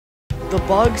The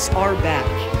bugs are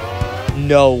back.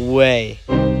 No way.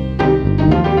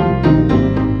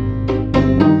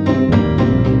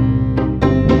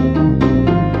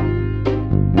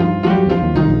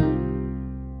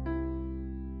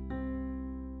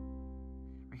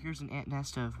 Here's an ant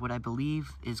nest of what I believe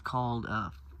is called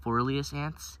Forelius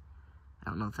ants. I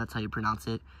don't know if that's how you pronounce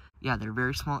it. Yeah, they're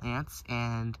very small ants,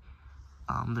 and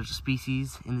there's a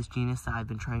species in this genus that I've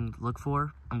been trying to look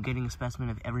for. I'm getting a specimen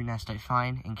of every nest I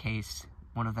find in case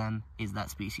one of them is that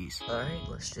species. All right,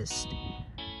 let's just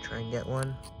try and get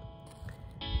one.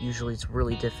 Usually it's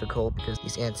really difficult because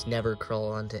these ants never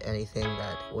crawl onto anything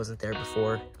that wasn't there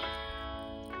before.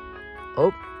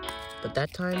 Oh, but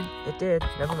that time it did.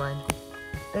 Never mind.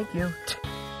 Thank you.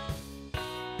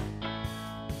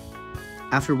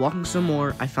 After walking some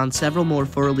more, I found several more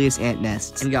Forelius ant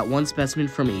nests and got one specimen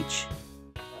from each.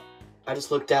 I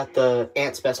just looked at the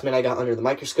ant specimen I got under the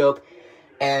microscope,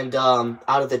 and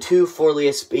out of the 2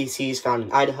 Forelius species found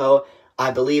in Idaho,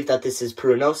 I believe that this is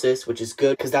Pruinosis, which is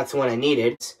good because that's the one I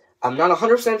needed. I'm not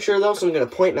 100% sure though, so I'm going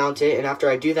to point mount it, and after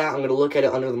I do that, I'm going to look at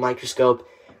it under the microscope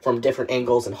from different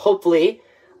angles, and hopefully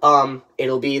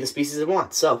it'll be the species I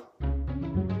want. So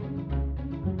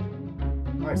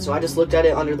alright, so I just looked at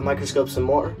it under the microscope some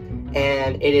more,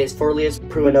 and it is Forelius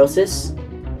pruinosis,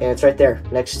 and it's right there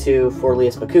next to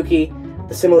Forelius macuki,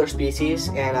 the similar species,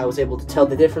 and I was able to tell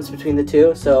the difference between the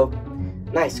two, so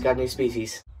nice, got a new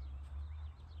species.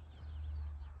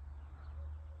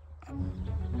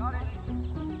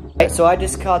 Alright, so I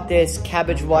just caught this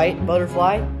cabbage white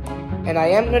butterfly, and I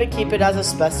am going to keep it as a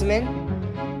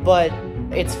specimen, but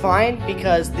it's fine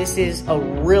because this is a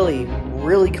really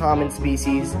common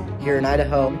species here in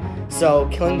Idaho, so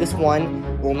killing this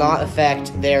one will not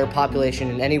affect their population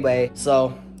in any way,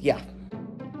 so yeah.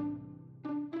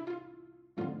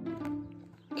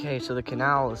 Okay, so the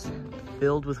canal is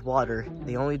filled with water.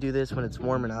 They only do this when it's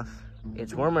warm enough.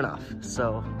 It's warm enough,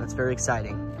 so that's very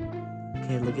exciting.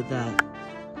 Okay, look at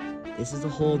that. This is a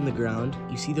hole in the ground.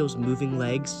 You see those moving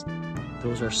legs?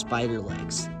 Those are spider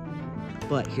legs.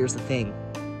 But here's the thing.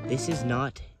 This is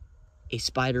not a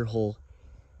spider hole.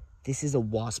 This is a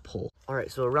wasp hole. All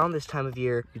right, so around this time of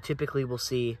year, you typically will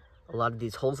see a lot of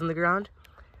these holes in the ground.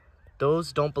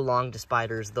 Those don't belong to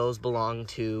spiders. Those belong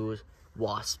to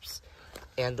wasps.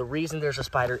 And the reason there's a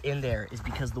spider in there is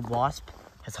because the wasp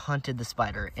has hunted the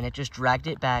spider, and it just dragged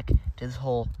it back to this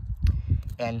hole.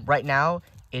 And right now,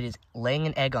 it is laying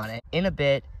an egg on it. In a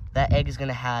bit, that egg is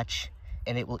gonna hatch,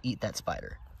 and it will eat that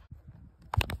spider.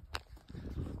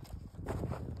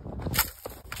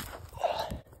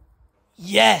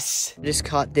 Yes! Just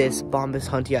caught this Bombus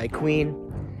huntii queen.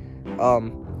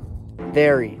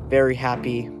 Very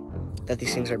happy that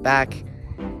these things are back.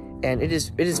 And it is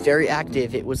very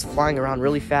active. It was flying around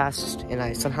really fast, and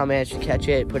I somehow managed to catch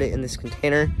it, put it in this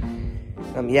container.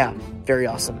 Yeah, very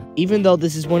awesome. Even though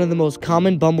this is one of the most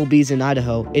common bumblebees in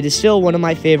Idaho, it is still one of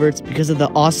my favorites because of the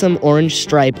awesome orange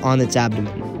stripe on its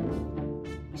abdomen.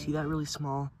 You see that really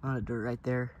small amount of dirt right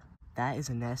there? That is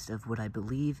a nest of what I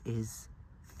believe is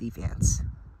thief ants,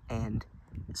 and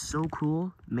it's so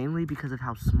cool, mainly because of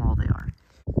how small they are.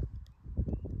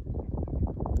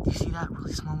 Do you see that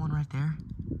really small one right there?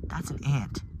 That's an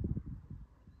ant.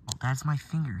 Well, that's my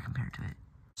finger compared to it.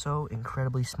 So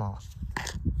incredibly small.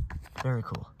 Very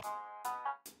cool.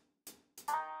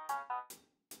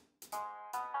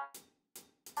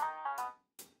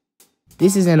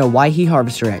 This is an Owyhee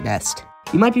harvester ant nest.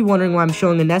 You might be wondering why I'm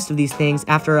showing a nest of these things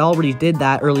after I already did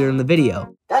that earlier in the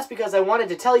video. That's because I wanted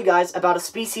to tell you guys about a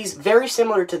species very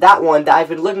similar to that one that I've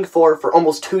been looking for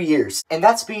almost 2 years. And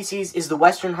that species is the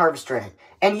western harvester ant.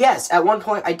 And yes, at one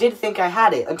point I did think I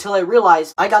had it until I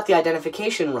realized I got the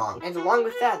identification wrong. And along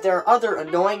with that, there are other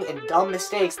annoying and dumb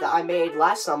mistakes that I made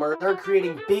last summer that are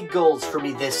creating big goals for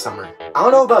me this summer. I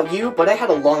don't know about you, but I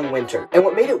had a long winter. And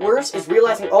what made it worse is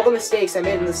realizing all the mistakes I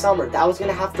made in the summer that I was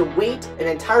going to have to wait an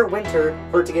entire winter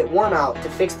for it to get warm out to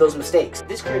fix those mistakes.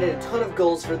 This created a ton of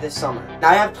goals for this summer. Now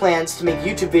I have plans to make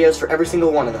YouTube videos for every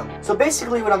single one of them. So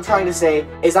basically what I'm trying to say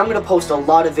is I'm going to post a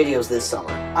lot of videos this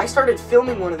summer. I started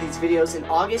filming one of these videos in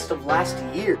August of last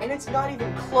year, and it's not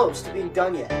even close to being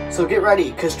done yet. So get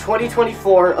ready, because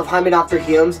 2024 of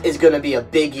Hymenoptera is going to be a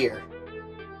big year.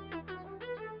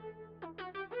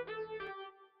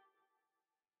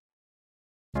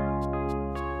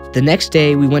 The next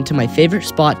day, we went to my favorite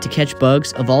spot to catch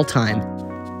bugs of all time.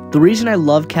 The reason I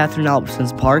love Catherine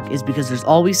Albertson's park is because there's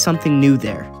always something new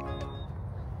there.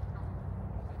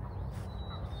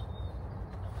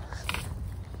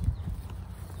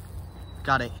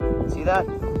 Got it. See that?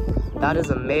 That is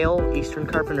a male eastern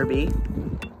carpenter bee.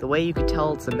 The way you could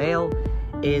tell it's a male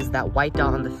is that white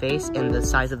dot on the face and the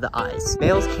size of the eyes.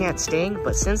 Males can't sting,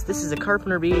 but since this is a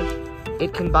carpenter bee,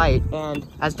 it can bite. And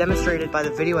as demonstrated by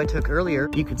the video I took earlier,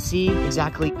 you could see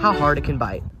exactly how hard it can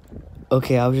bite.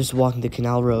 Okay, I was just walking the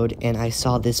canal road and I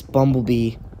saw this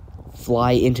bumblebee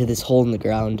fly into this hole in the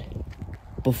ground.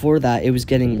 Before that, it was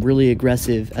getting really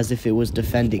aggressive as if it was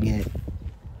defending it.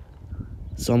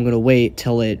 So I'm gonna wait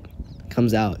till it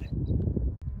comes out.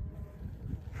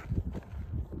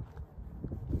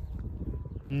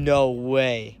 No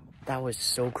way. That was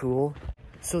so cool.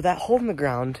 So that hole in the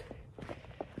ground,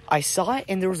 I saw it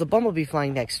and there was a bumblebee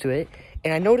flying next to it,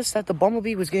 and I noticed that the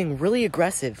bumblebee was getting really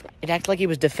aggressive. It acted like it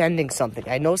was defending something.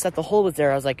 I noticed that the hole was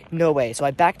there. I was like, no way. So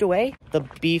I backed away. The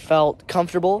bee felt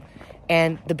comfortable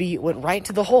and the bee went right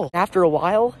to the hole. After a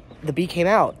while, the bee came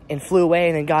out and flew away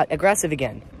and then got aggressive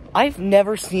again. I've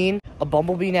never seen a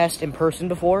bumblebee nest in person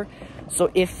before. So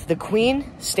if the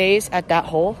queen stays at that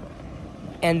hole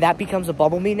and that becomes a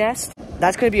bumblebee nest,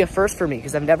 that's going to be a first for me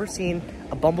because I've never seen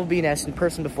a bumblebee nest in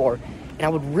person before, and I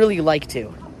would really like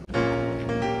to.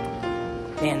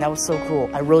 Man, that was so cool.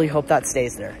 I really hope that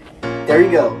stays there. There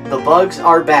you go. The bugs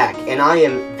are back, and I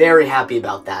am very happy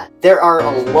about that. There are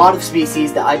a lot of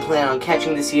species that I plan on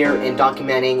catching this year and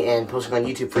documenting and posting on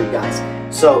YouTube for you guys.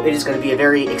 So it is going to be a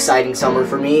very exciting summer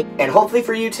for me, and hopefully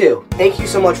for you too. Thank you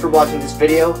so much for watching this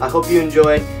video. I hope you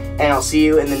enjoyed, and I'll see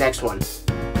you in the next one.